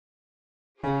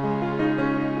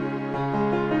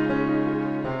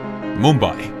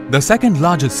Mumbai, the second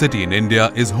largest city in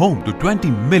India, is home to 20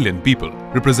 million people,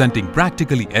 representing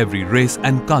practically every race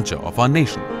and culture of our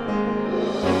nation.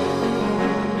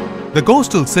 The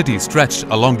coastal city stretched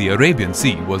along the Arabian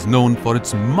Sea was known for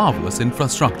its marvelous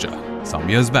infrastructure some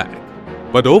years back.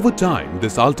 But over time,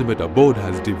 this ultimate abode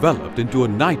has developed into a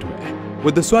nightmare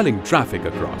with the swelling traffic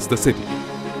across the city.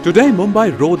 Today,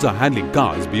 Mumbai roads are handling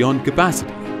cars beyond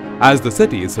capacity. As the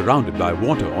city is surrounded by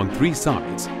water on three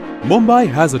sides, Mumbai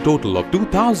has a total of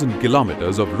 2,000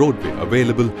 kilometers of roadway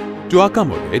available to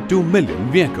accommodate 2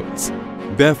 million vehicles.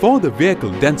 Therefore, the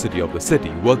vehicle density of the city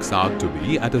works out to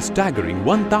be at a staggering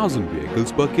 1,000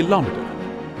 vehicles per kilometer.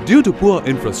 Due to poor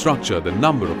infrastructure, the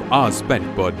number of hours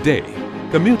spent per day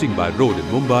commuting by road in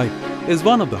Mumbai is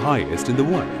one of the highest in the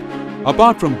world.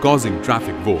 Apart from causing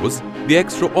traffic woes, the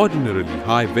extraordinarily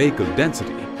high vehicle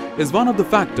density is one of the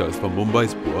factors for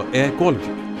Mumbai's poor air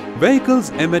quality. Vehicles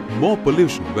emit more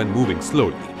pollution when moving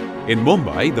slowly. In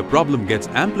Mumbai, the problem gets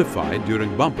amplified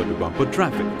during bumper-to-bumper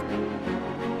traffic.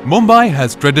 Mumbai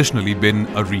has traditionally been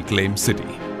a reclaimed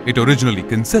city. It originally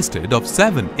consisted of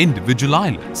 7 individual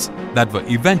islands that were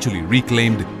eventually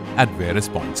reclaimed at various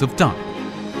points of time.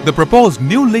 The proposed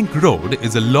new link road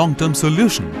is a long-term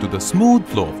solution to the smooth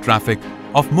flow of traffic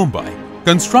of Mumbai.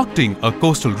 Constructing a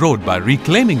coastal road by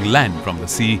reclaiming land from the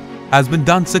sea has been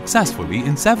done successfully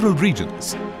in several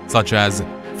regions, such as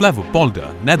Flevopolder,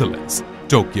 Netherlands,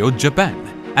 Tokyo, Japan,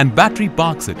 and Battery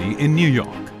Park City in New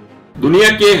York. दुनिया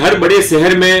के हर बड़े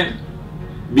शहर में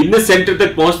business centre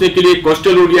तक पहुंचने के लिए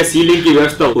coastal road या सी लिंक की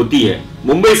व्यवस्था होती है।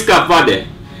 मुंबई इसका अपवाद है।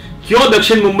 क्यों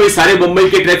दक्षिण मुंबई सारे मुंबई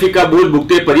के ट्रैफिक का बोझ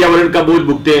भुगते, पर्यावरण का बोझ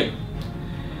भुगते?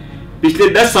 पिछले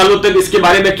 10 सालों तक इसके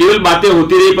बारे में केवल बातें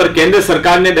होती रही, पर केंद्र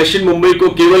सरकार ने दक्षिण मुंबई को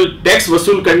केवल टैक्स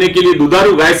वसूल करने के लिए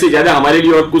दुधारू गाय से ज्यादा हमारे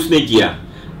लिए और कुछ नहीं किया।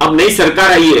 अब नई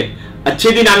सरकार आई है,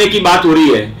 अच्छे दिन आने की बात हो रही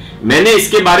है। मैंने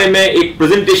इसके बारे में एक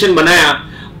प्रेजेंटेशन बनाया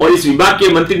और इस विभाग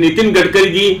के मंत्री नितिन गडकरी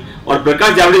जी और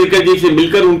प्रकाश जावड़ेकर जी से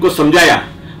मिलकर उनको समझाया।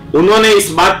 उन्होंने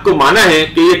इस बात को माना है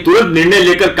कि ये तुरंत निर्णय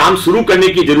लेकर काम शुरू करने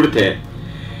की जरूरत है।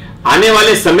 आने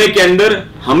वाले समय के अंदर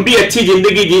हम भी अच्छी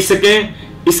जिंदगी जी सकें,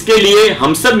 इसके लिए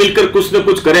हम सब मिलकर कुछ न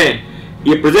कुछ करें।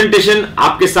 ये प्रेजेंटेशन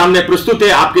आपके सामने प्रस्तुत है।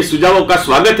 आपके सुझावों का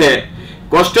स्वागत है।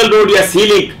 कोस्टल रोड या सी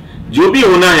लिंक जो भी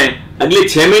होना है अगले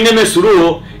 6 महीने में शुरू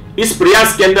हो, इस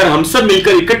प्रयास के अंदर हम सब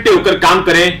मिलकर इकट्ठे होकर काम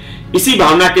करें, इसी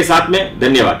भावना के साथ में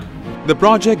धन्यवाद। The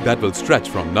project that will stretch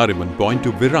from Nariman Point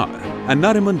to Virar and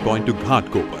Nariman Point to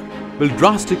Ghatkopar will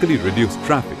drastically reduce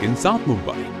traffic in South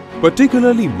Mumbai,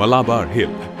 particularly Malabar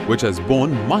Hill, which has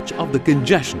borne much of the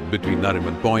congestion between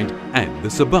Nariman Point and the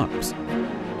suburbs.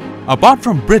 Apart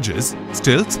from bridges,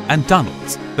 stilts and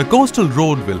tunnels, the coastal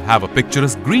road will have a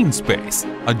picturesque green space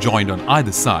adjoined on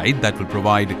either side that will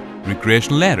provide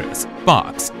recreational areas,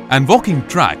 parks and walking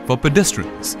track for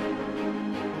pedestrians.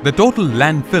 The total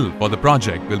landfill for the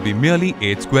project will be merely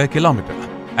 8 square kilometers,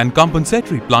 and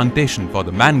compensatory plantation for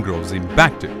the mangroves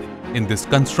impacted in this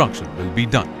construction will be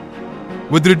done.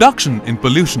 With reduction in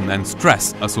pollution and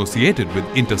stress associated with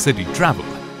intercity travel,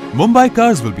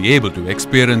 Mumbaikars will be able to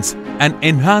experience an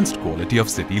enhanced quality of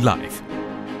city life.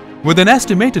 With an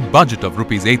estimated budget of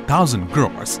Rs 8,000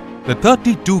 crores, the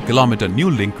 32-kilometer new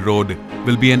link road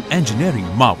will be an engineering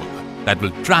marvel that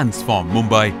will transform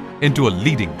Mumbai into a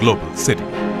leading global city.